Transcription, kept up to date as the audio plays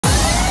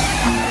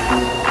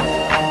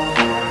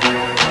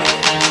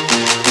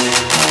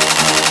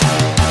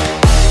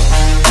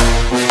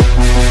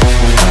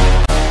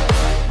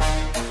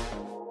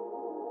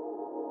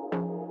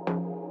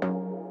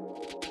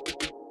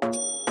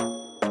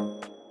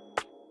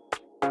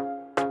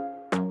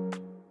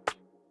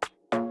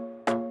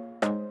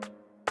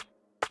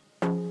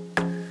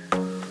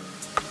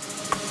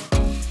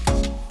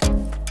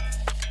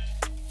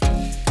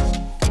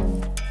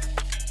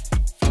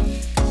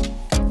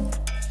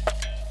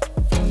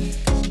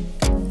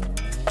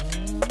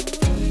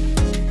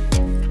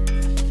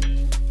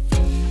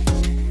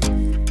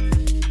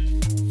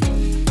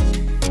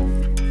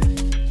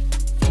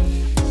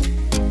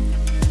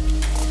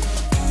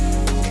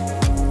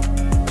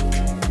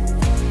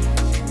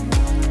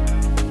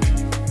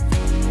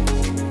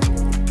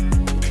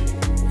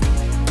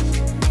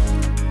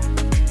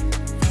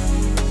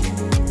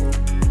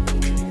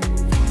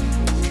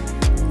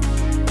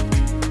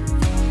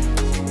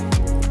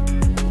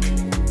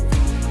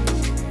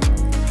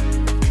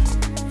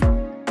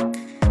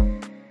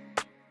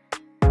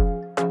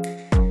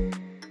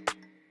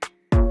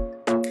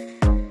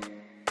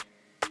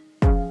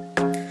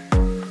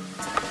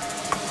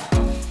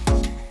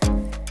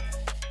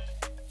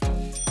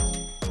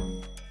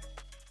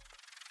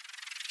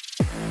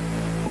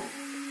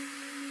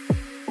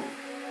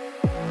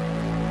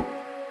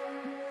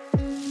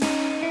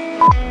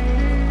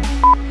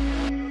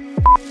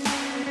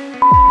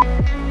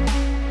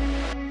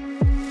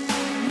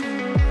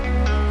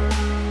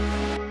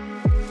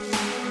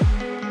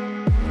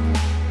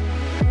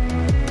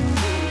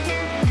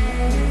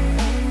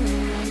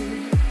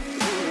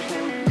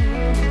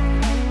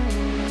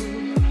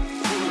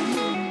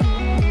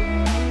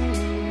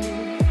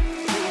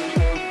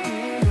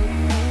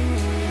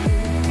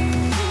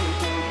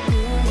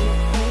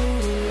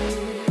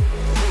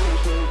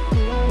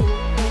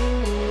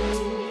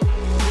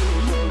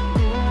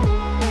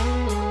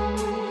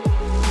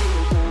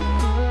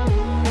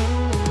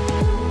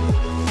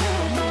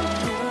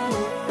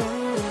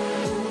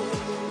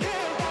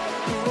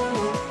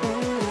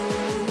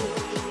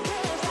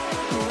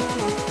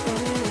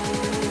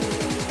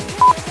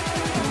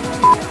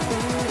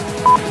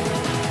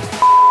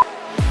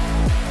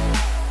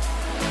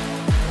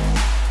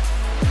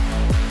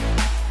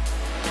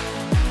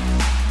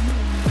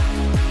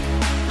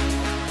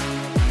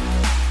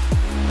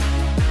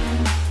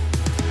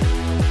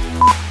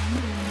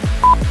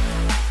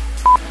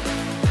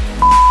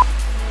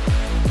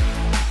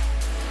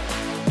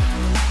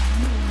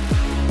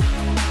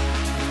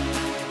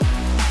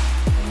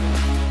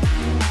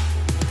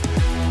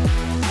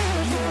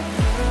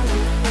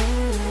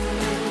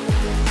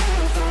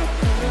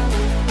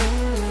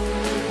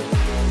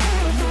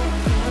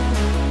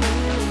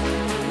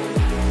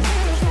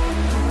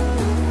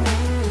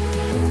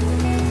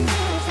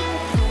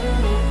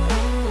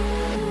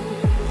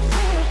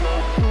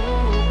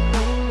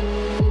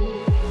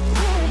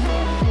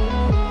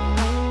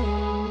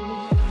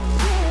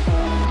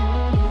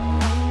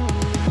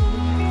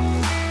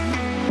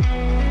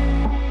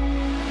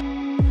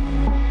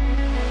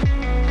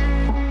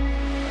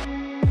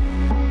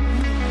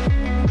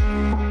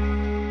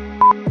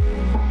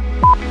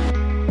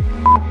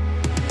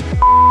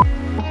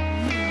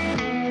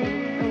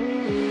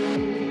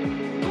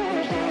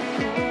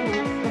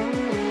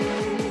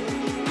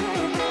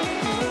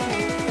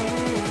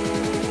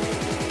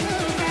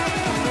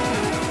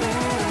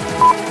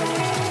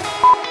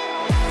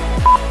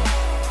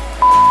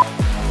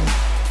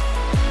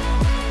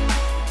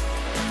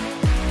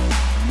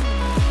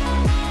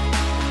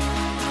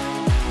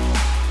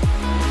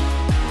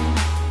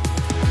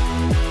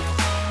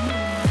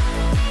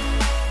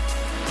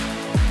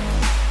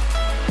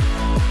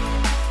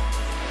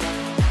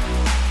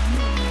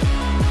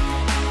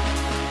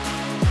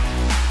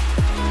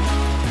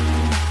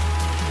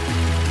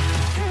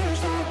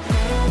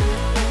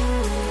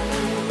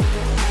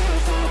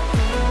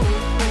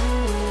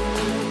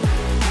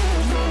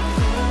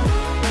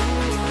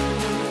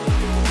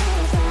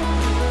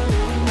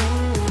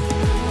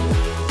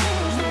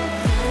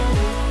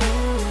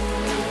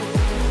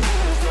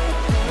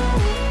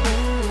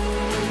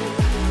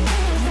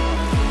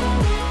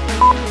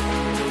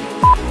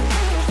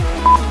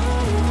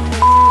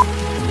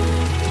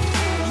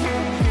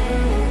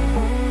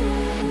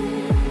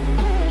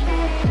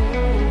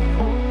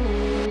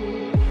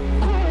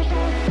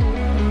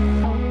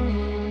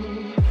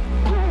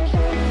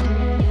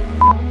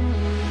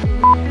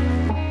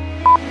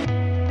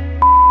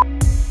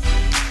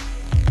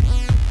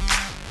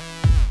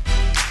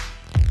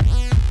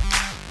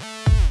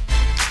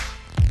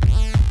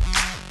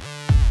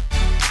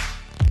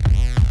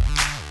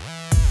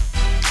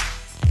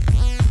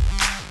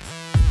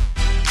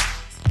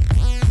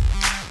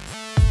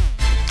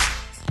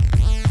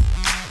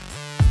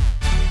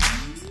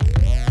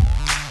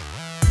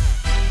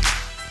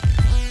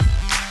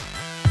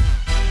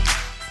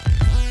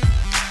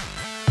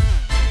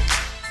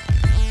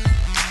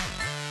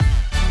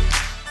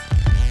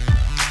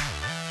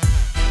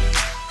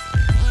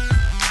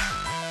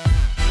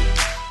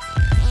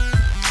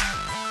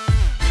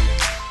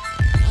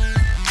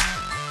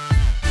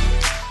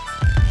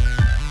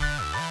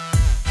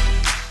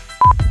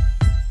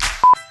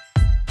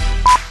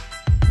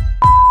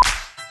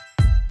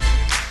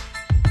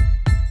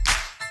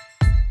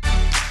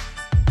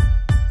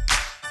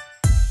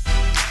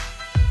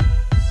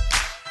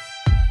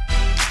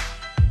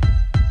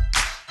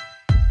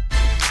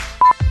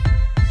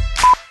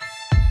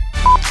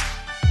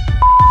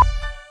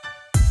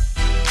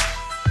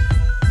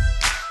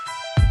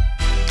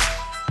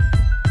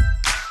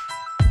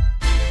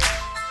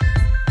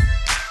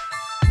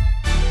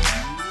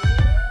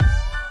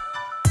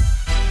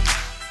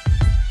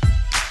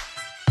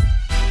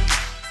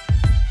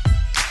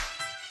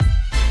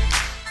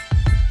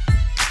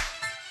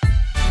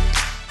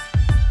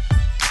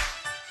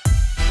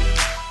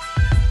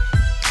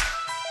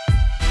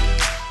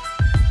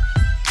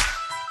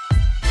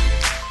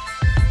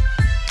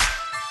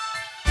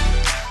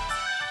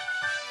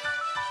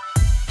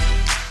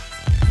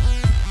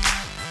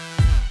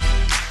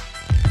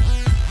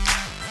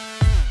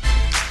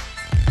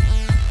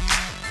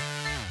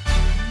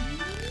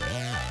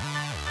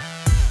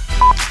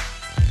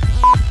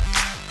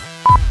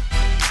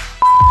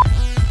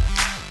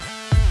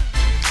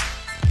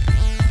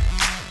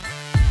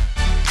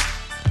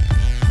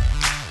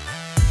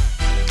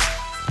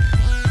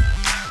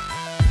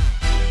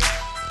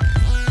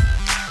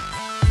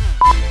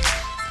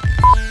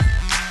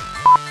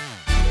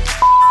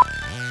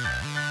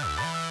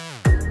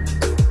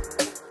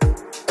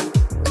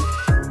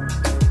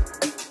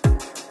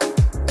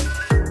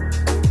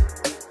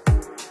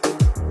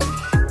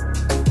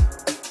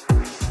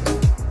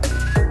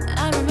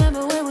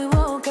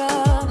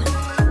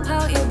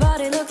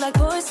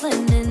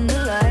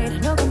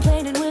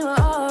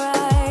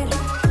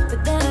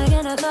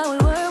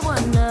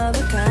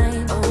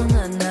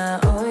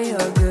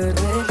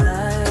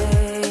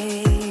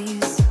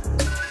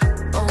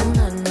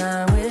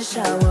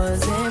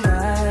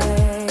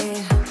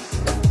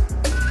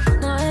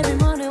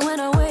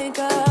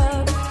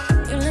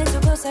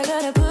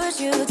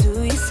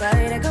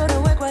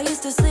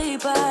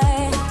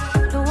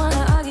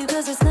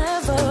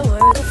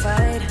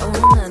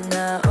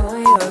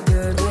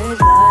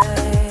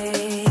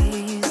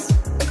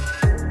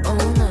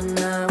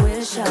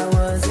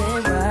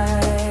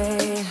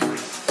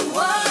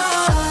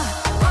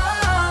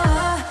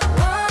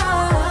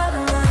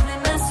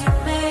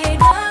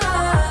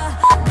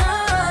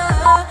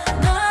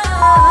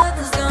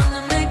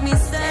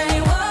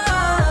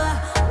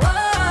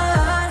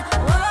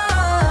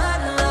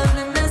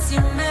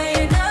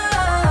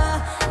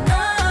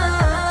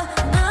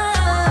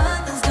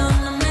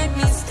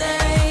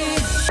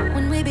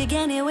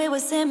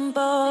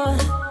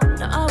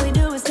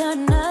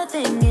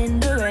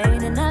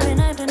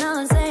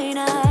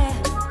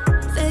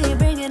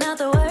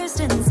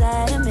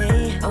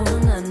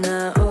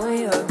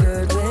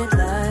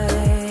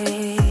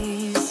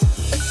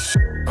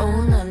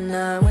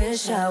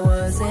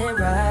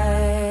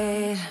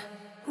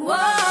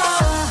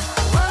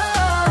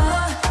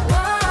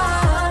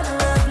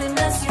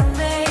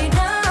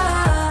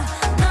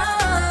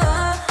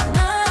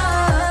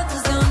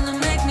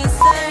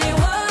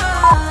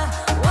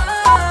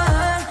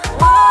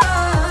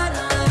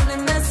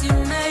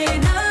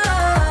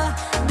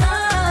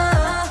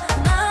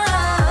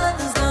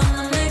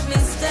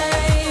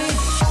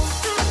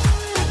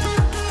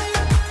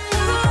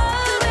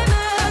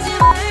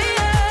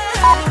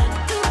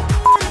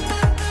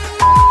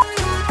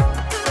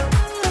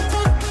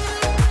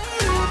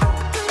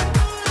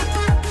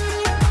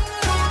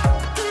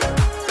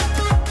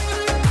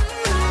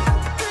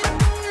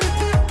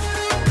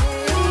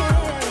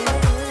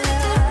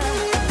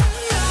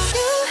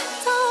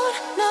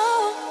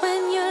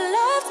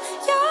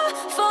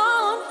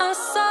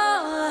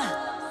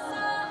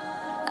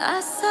I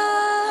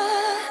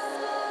saw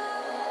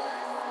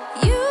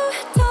you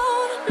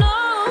don't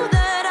know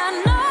that I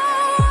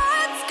know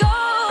what's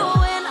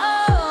going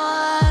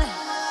on,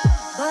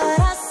 but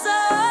I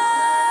saw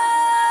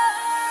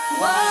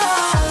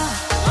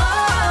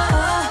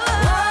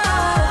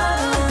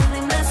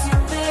the mess you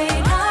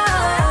made.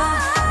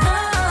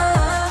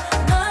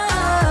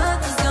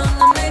 Nothing's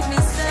gonna make me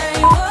say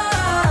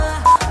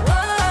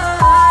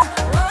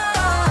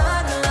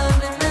the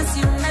lovely mess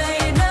you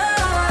made.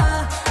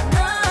 Nothing's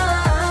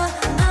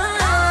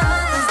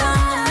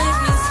gonna make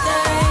me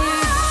stay.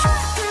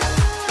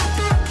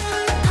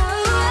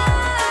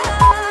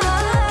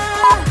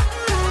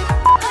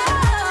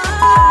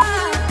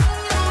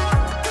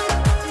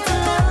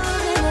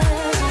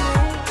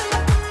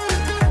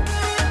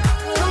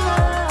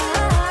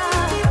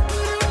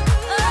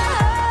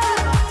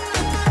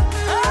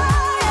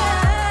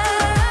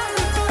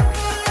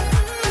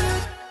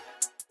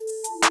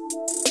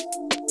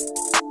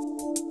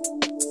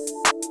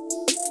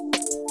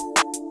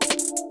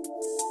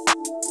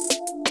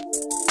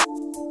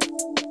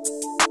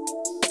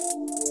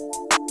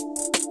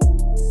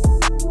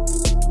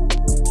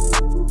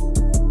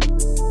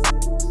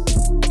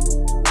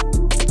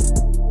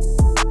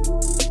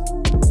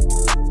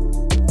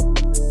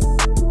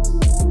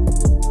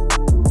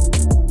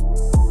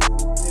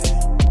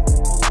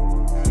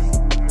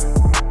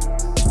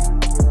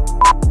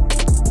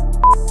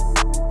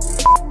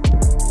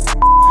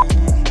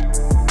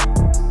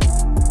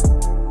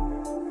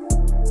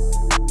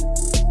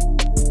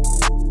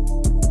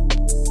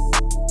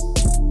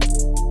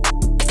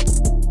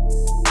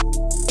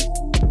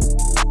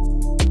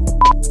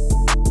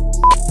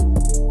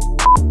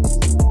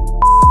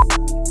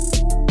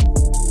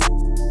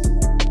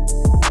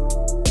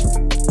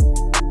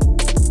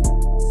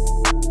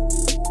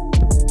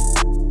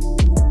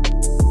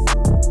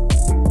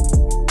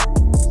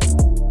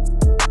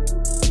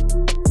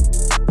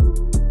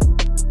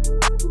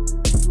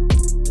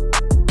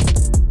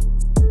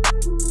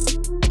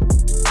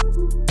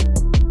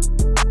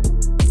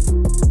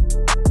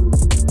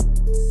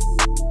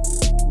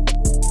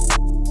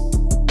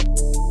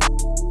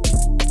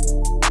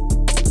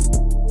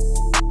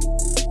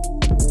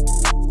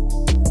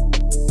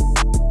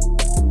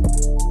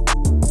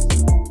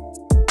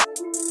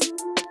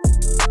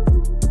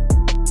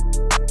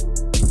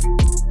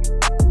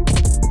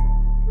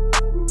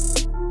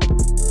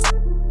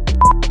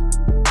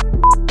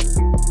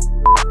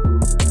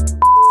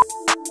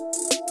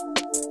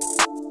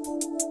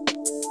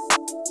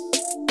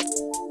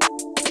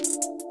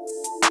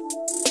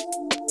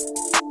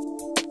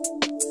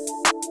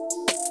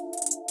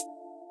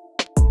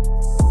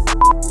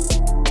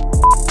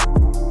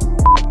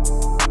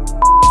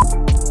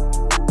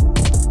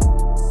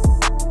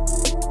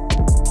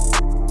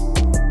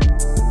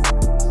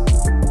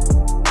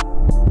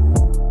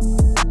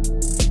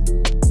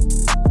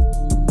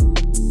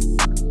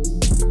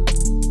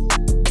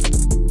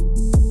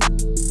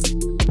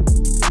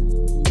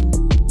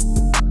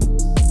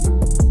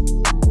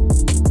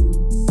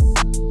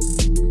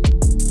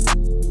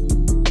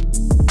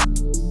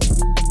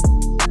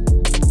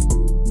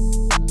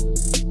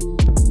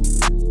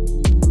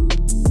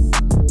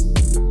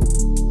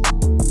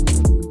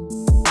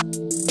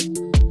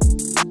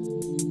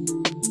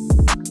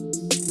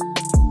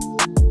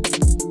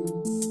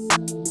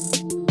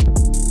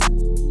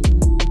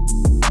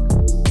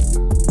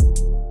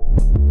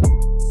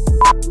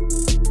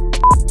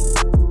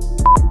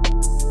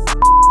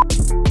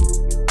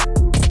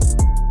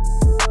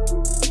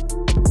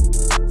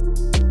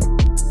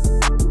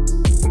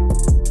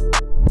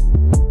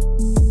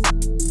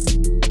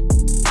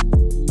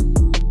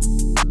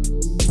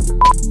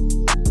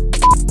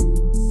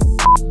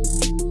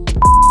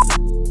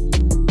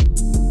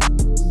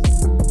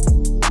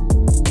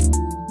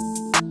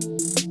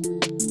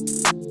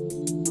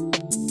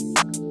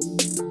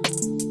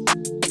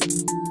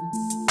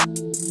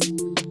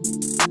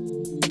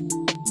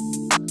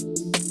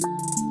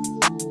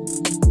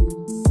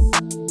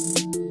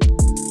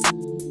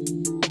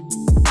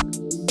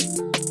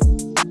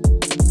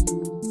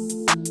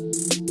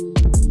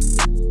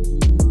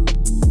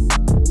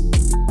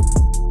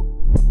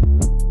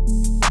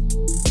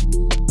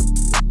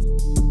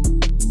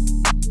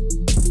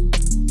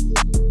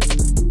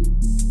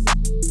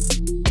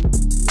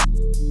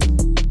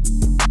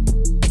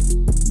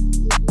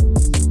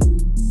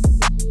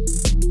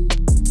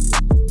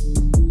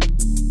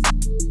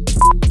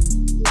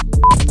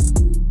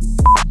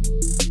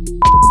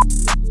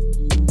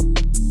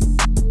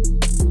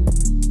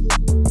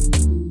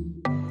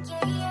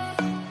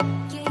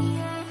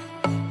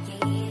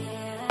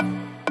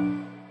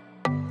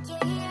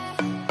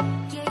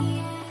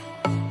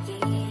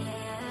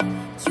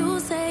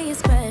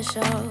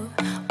 special,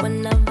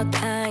 one of a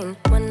kind,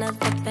 one of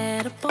the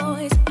better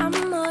boys.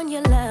 I'm on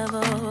your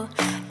level,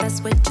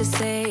 that's what you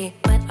say,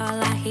 but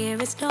all I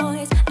hear is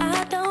noise.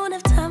 I don't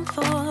have time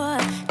for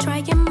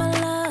trying my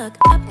luck.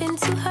 I've been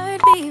too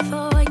hurt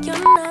before.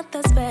 You're not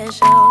that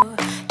special,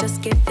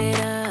 just give it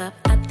up.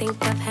 I think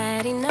I've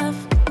had enough.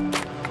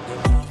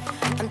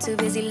 I'm too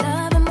busy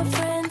loving my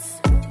friends.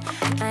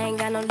 I ain't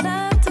got no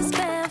love to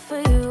spare for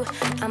you.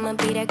 I'ma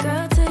be that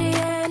girl to the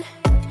end.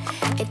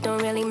 It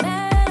don't really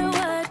matter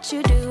what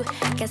you do.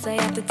 Guess I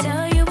have to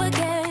tell you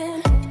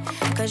again,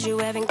 'cause you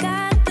haven't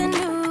got the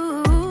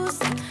news.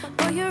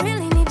 Boy, you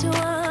really need to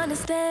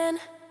understand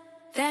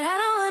that I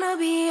don't wanna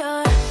be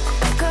your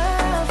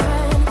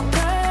girlfriend,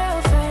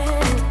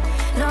 girlfriend.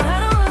 No, I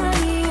don't wanna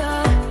be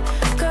your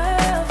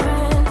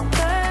girlfriend,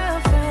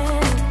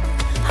 girlfriend.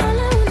 All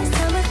I want is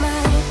time with my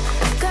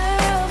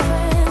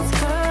girlfriend's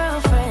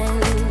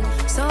girlfriend.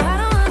 So I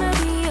don't wanna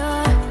be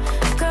your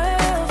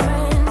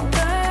girlfriend,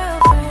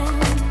 girlfriend.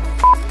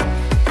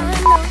 I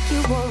know you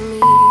want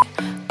me,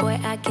 boy,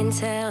 I can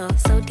tell.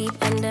 So deep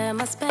under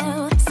my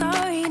spell.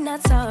 Sorry, not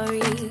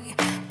sorry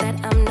that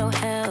I'm no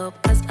help,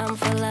 'cause I'm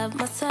full of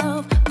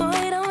myself.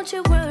 Boy, don't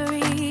you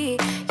worry,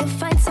 you'll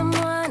find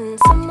someone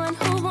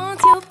who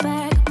wants you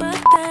back, but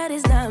that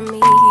is not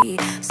me.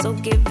 So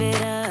give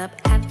it up,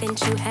 haven't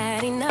you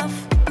had enough?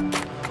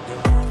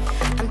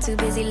 I'm too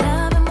busy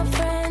loving my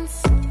friends.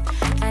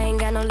 I ain't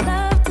got no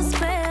love to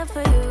spare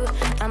for you.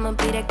 I'ma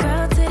be that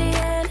girl to the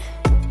end.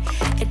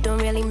 It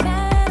don't really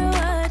matter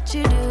what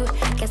you do.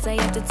 Guess I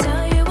have to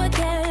tell you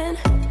again,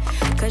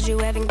 'cause you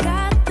haven't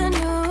got the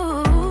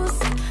news.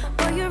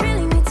 Boy, you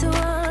really need to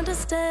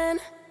understand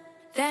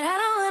that I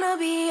don't wanna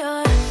be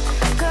your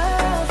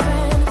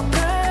girlfriend,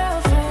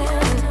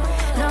 girlfriend.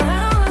 No, I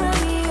don't wanna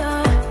be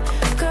your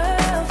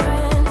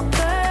girlfriend,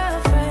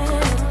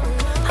 girlfriend.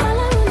 All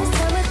I want is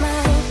time with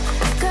my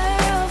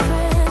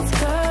girlfriend's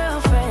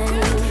girlfriend.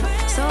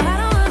 So I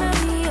don't wanna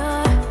be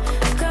your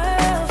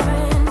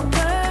girlfriend,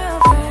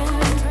 girlfriend.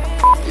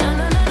 No,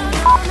 no, no, no,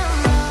 no, no,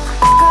 no.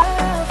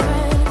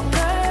 Girlfriend,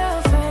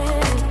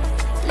 girlfriend.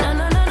 No,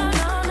 no, no, no,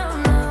 no, no,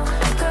 no.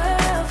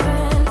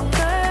 Girlfriend,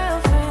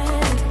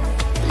 girlfriend.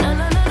 No,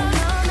 no, no, no,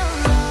 no, no,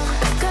 no.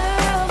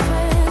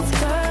 Girlfriends,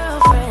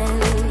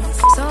 girlfriends.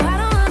 So I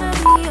don't wanna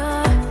be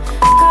your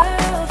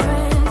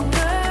girlfriend,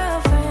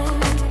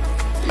 girlfriend.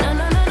 No,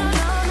 no, no, no,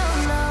 no, no,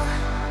 no.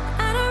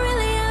 I don't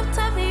really have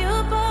time for you,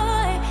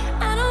 boy.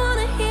 I don't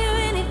wanna hear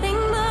anything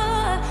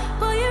more.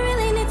 Boy, you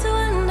really need to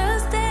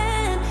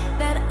understand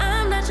that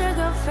I'm not your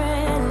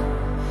girlfriend.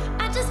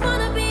 I just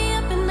wanna be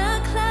up in the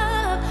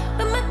club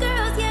with my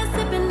girls, yeah,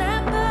 sipping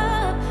that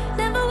pub.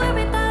 Never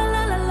worry about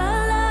la la la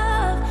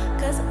love,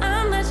 'cause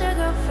I'm not your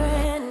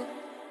girlfriend.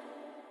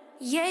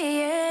 Yeah,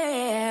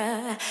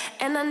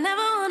 yeah. And I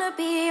never wanna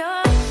be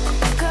your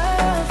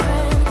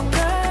girlfriend,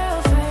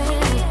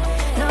 girlfriend.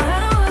 No, I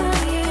don't wanna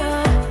be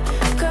your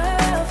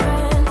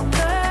girlfriend,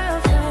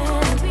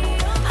 girlfriend.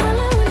 All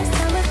I want is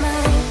time with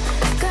my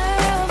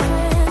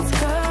girlfriend's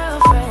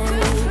girlfriend.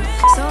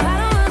 So I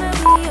don't wanna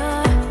be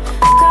your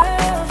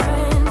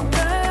girlfriend,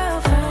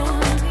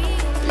 girlfriend.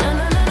 No,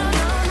 no, no, no,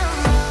 no, no,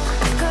 no.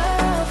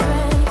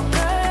 Girlfriend,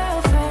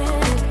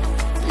 girlfriend.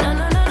 No,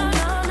 no, no, no,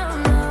 no, no,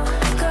 no.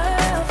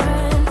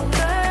 Girlfriend,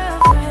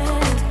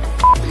 girlfriend.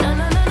 No,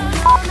 no, no, no,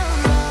 no, no,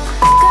 no.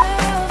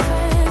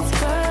 Girlfriends,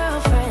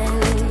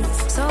 girlfriends.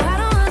 So I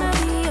don't wanna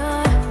be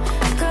your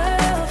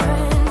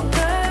girlfriend,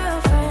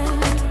 girlfriend.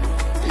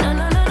 No,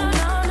 no, no, no,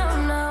 no, no,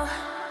 no.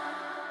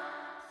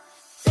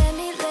 Let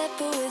me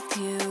level with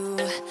you.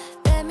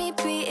 Let me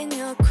be in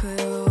your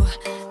crew.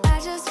 I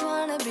just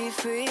wanna be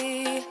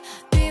free.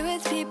 Be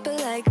with people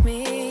like me.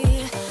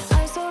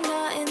 I'm so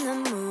not in the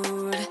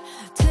mood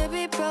to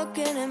be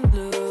broken and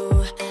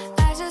blue.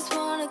 I just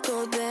wanna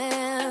go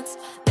dance.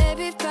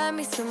 Baby, find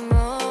me some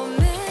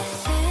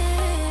romance.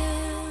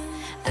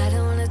 I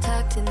don't wanna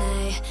talk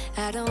tonight.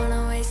 I don't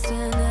wanna waste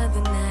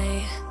another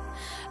night.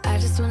 I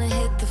just wanna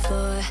hit the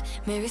floor,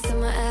 maybe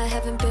somewhere I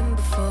haven't been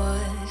before.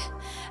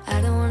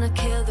 I don't wanna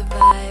kill the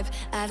vibe.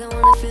 I don't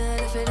wanna feel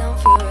it if it don't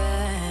feel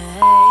right.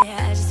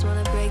 I just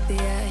wanna break the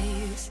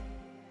ice.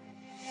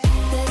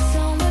 There's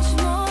so much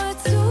more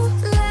to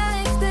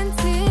life than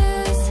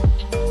tears.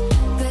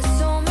 There's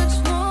so much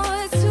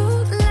more to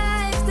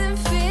life than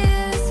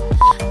fears.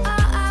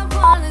 All I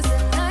want is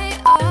a night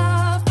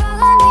off. All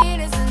I need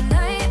is a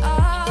night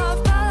off.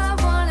 All I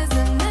want is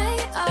a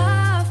night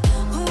off.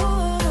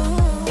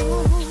 Ooh.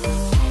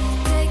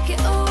 Take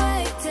it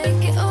away,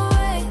 take it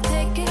away,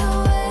 take it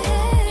away.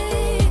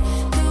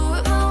 Do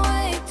it my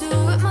way, do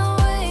it my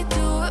way,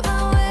 do it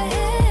my way.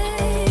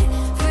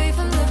 Free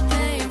from the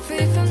pain,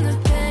 free from the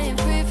pain,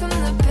 free from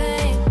the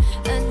pain.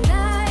 A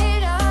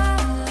night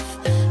off,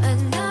 a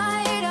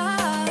night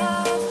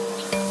off.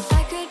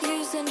 I could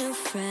use a new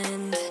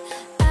friend.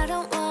 I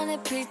don't wanna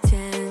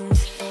pretend.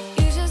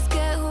 You just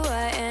get who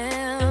I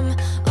am.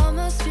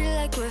 Almost feel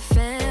like we're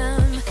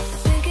fam.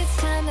 Think it's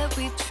time that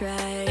we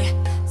try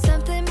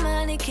something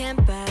money can't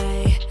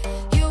buy.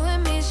 You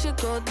and me should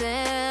go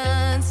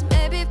dance.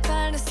 Maybe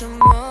find us some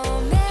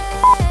romance.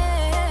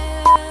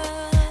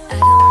 I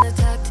don't wanna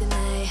talk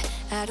tonight.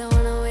 I don't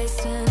wanna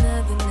waste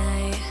another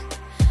night.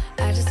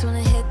 I just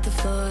wanna hit the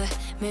floor,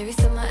 maybe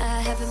somewhere I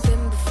haven't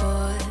been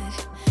before.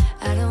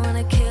 I don't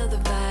wanna kill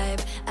the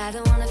vibe. I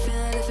don't wanna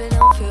feel it if it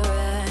don't feel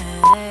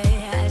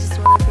right. I just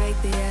wanna break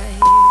the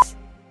ice.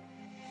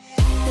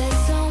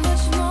 There's so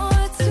much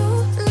more to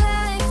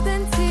life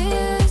than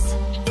tears.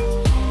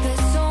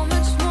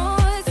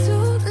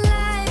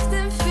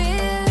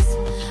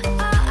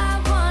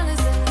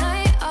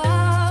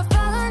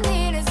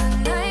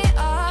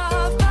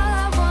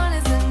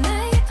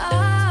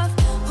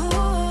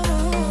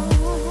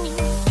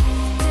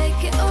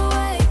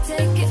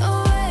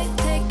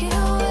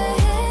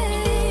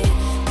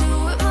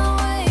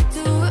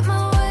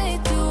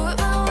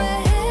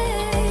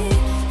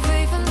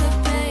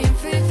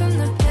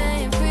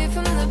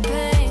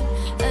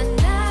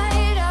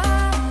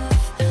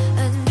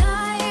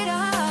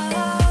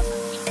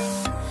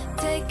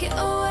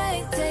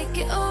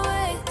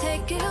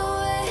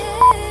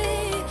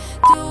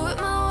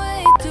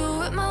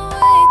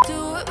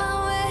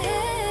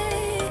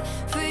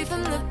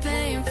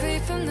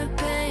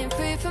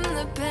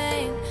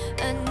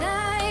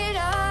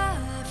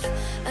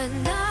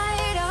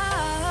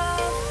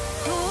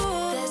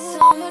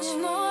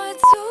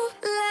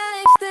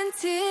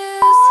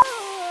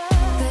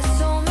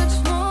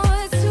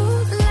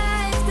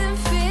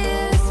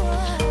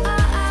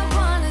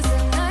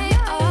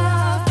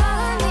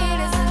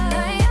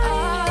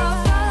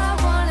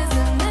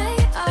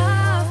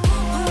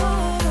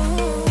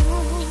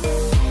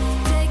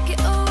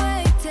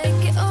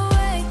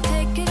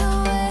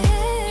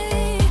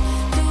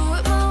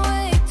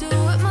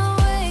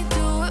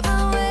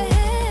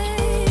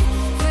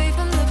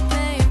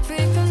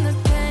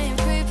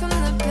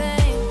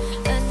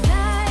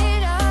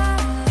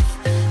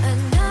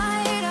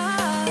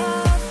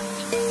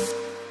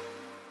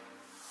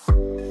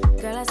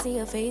 see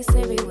your face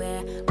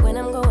everywhere. When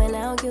I'm going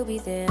out, you'll be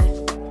there.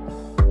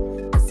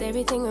 'Cause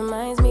everything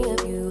reminds me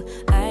of you.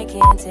 I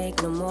can't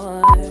take no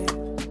more.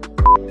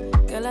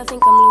 Girl, I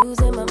think I'm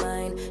losing my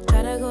mind.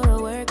 Try to go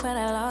to work, but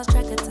I lost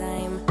track of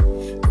time.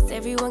 'Cause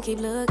everyone keep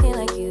looking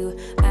like you.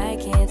 I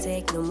can't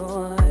take no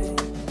more.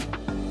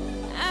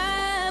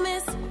 I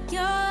miss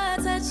your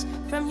touch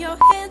from your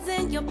hands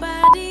and your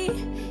body.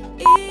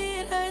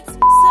 It hurts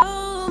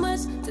so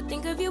much to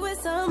think of you as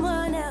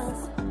someone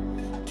else.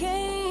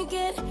 Can't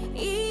get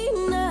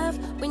enough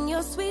when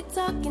you're sweet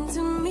talking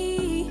to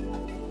me.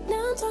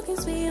 Now I'm talking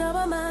sweet all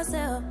by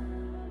myself.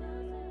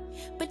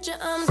 Put your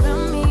arms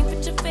around me,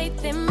 put your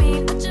faith in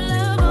me, put your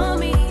love on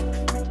me.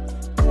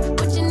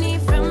 What you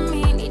need from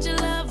me, need your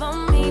love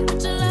on me,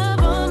 put your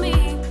love on me.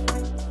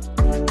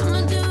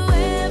 I'ma do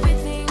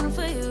everything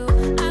for you.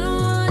 I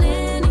don't want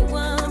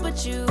anyone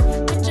but you.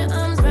 Put your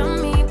arms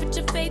around me, put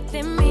your faith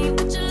in me,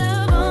 put your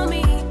love on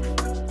me.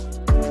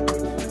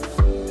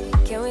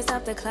 Can we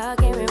stop the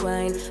clock and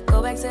rewind?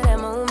 Go back to that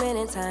moment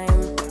in time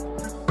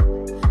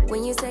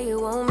when you say you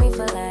want me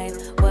for life.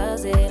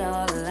 Was it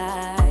all a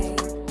lie?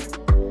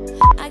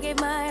 I gave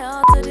my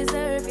all to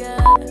deserve ya,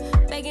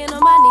 begging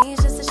on my knees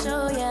just to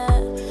show ya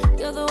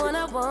you're the one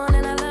I want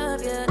and I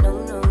love ya. No,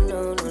 no, no,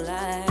 no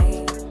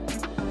lie.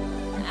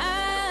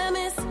 I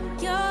miss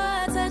your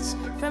touch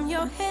from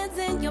your hands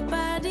and your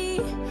body.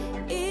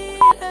 It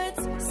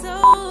hurts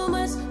so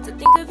much to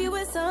think of you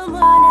as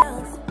someone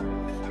else.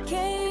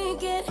 Can't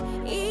get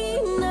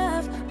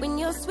enough when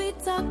you're sweet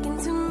talking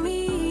to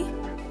me.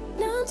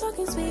 Now I'm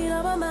talking sweet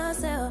all by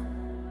myself.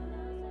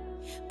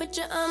 Put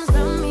your arms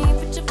around me,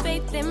 put your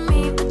faith in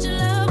me, put your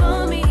love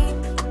on me.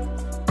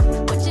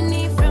 What you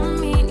need from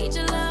me, need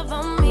your love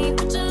on me,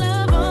 put your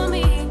love on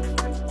me.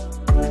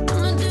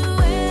 I'ma do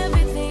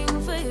everything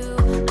for you.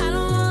 I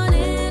don't want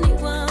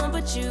anyone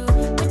but you.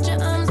 Put your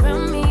arms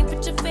around me,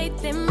 put your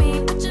faith in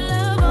me, put your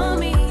love on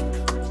me.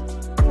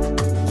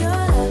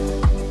 Your love,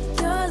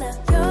 your love,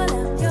 your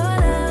love, your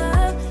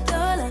love,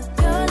 your love,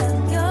 your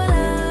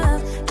love,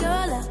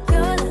 your love,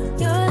 your love, your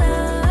love, your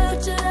love,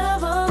 put your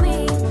love on me.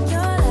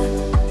 Your love.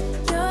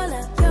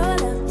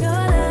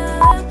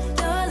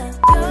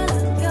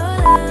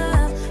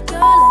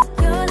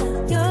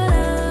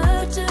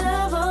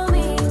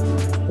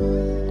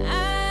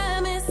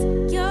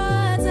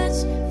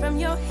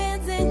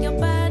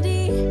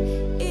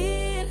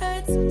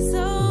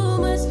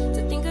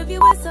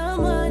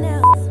 Someone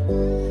else.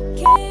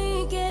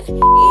 Can't get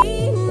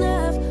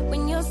enough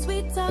when you're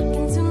sweet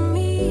talking to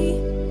me.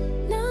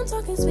 Now I'm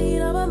talking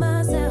sweet all by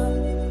myself.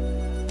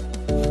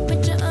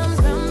 Put your arms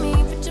around me,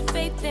 put your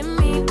faith in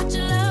me, put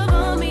your love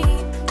on me.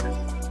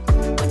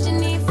 What you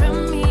need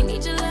from me,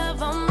 need your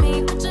love on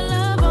me, put your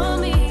love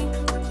on me.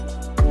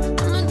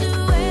 I'ma do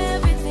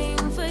everything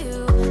for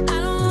you. I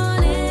don't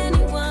want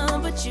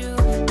anyone but you.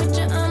 Put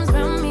your arms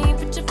around me,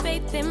 put your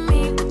faith in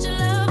me, put your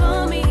love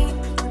on me.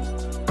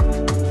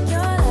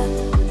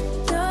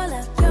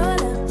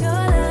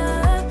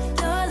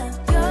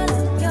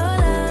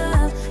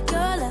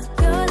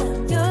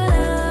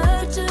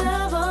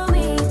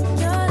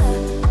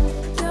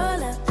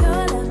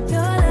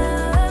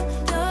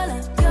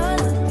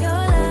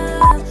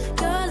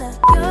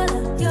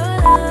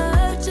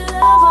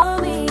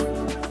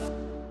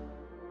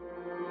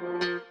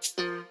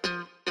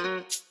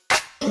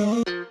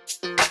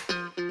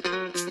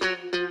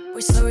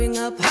 We're soaring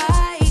up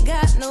high,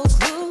 got no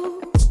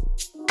clue.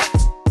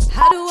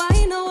 How do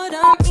I know what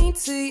I mean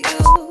to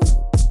you?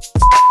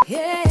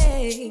 Yeah.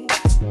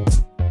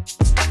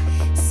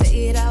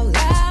 Say it out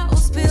loud,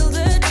 spill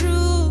the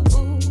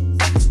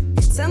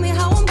truth. Tell me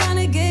how I'm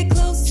gonna get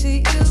close to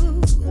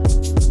you.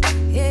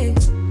 Yeah.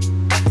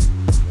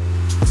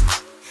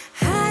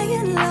 High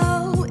and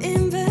low,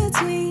 in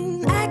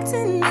between,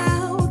 acting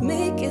out,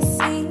 make a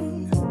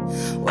scene.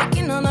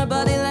 Working on our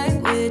body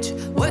language,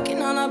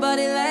 working on our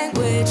body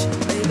language.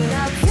 Baby,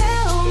 now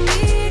tell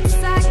me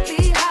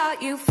exactly how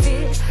you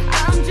feel.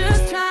 I'm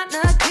just trying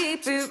to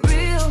keep it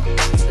real.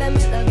 Let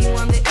me love you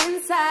on the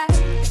inside,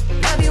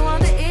 love you on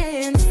the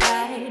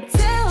inside.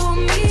 Tell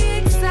me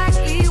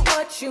exactly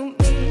what you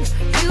mean.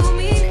 You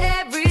mean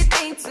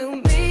everything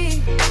to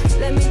me.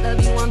 Let me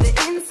love you on the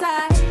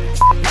inside,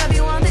 love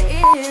you on the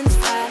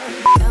inside.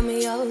 Tell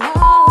me you're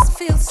lost,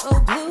 feel so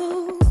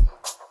blue,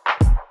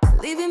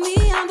 leaving me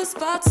on the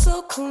spot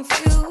so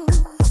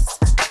confused.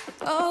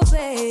 Oh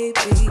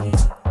baby,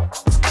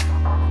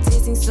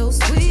 tasting so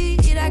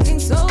sweet, acting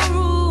so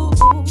rude.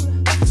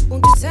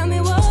 Won't you tell me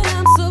what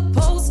I'm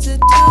supposed to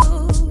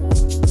do?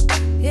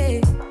 Yeah.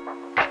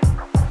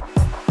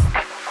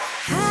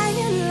 High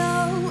and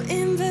low,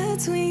 in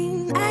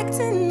between,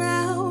 acting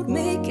out,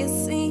 make a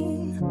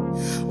scene.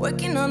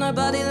 Working on our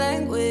body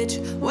language,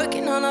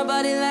 working on our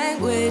body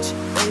language.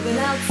 Baby,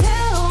 now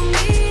tell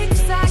me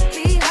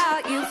exactly how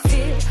you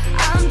feel.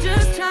 I'm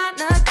just trying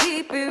to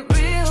keep it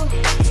real.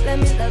 Let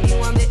me love you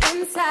on the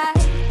inside,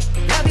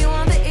 love you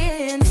on the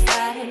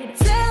inside.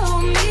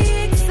 Tell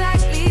me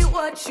exactly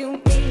what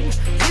you mean.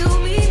 You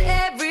mean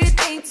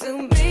everything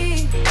to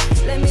me.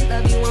 Let me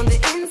love you on the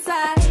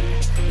inside,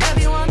 love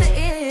you on the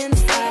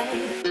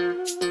inside.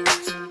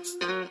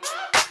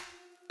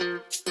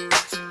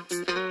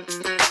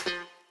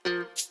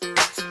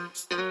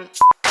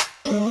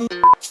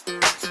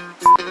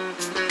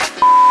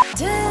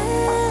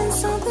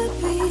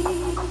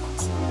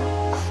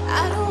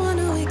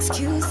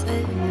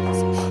 excuses.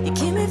 You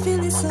keep me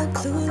feeling so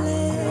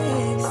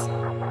clueless.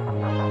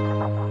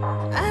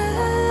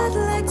 I'd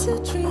like to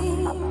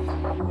dream,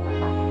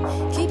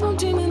 keep on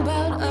dreaming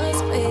about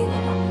us, babe.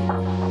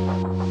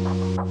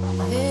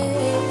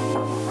 Yeah.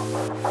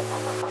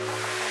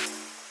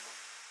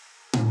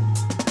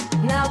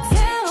 Now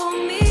tell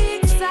me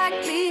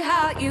exactly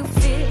how you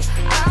feel.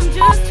 I'm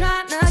just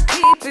trying to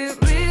keep it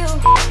real.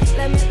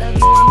 Let me love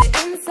you on the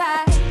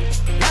inside,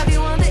 love you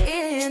on the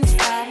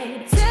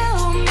inside.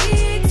 Tell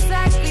me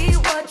exactly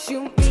what you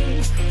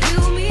mean. You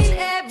mean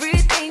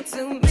everything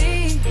to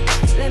me.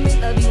 Let me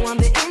love you on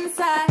the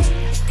inside,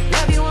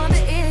 love you on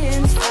the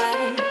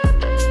inside.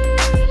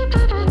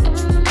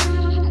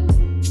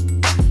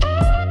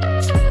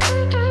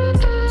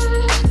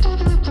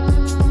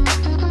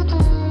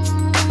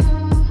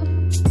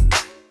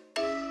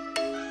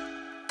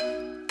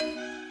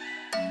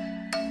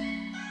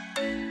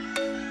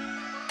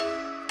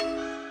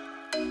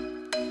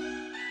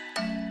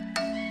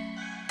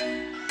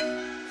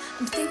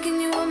 I'm thinking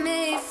you were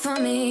made for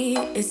me.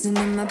 Isn't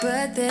it my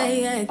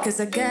birthday yet? Cause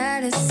I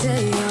gotta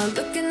say, you're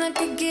looking like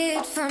a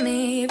gift for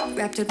me.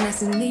 Wrapped up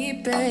nice and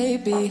neat,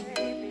 baby.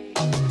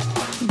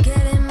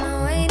 Get in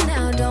my way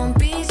now, don't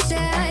be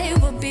shy.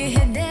 We'll be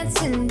here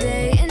dancing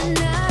day and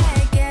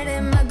night. Get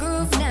in my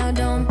groove now,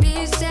 don't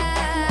be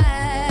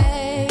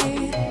shy.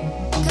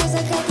 Cause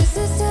I got this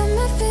list of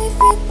my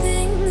favorite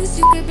things.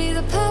 You could be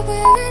the part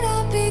where it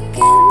all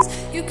begins.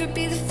 You could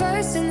be the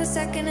first and the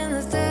second and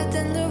the third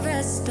and the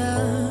rest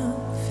of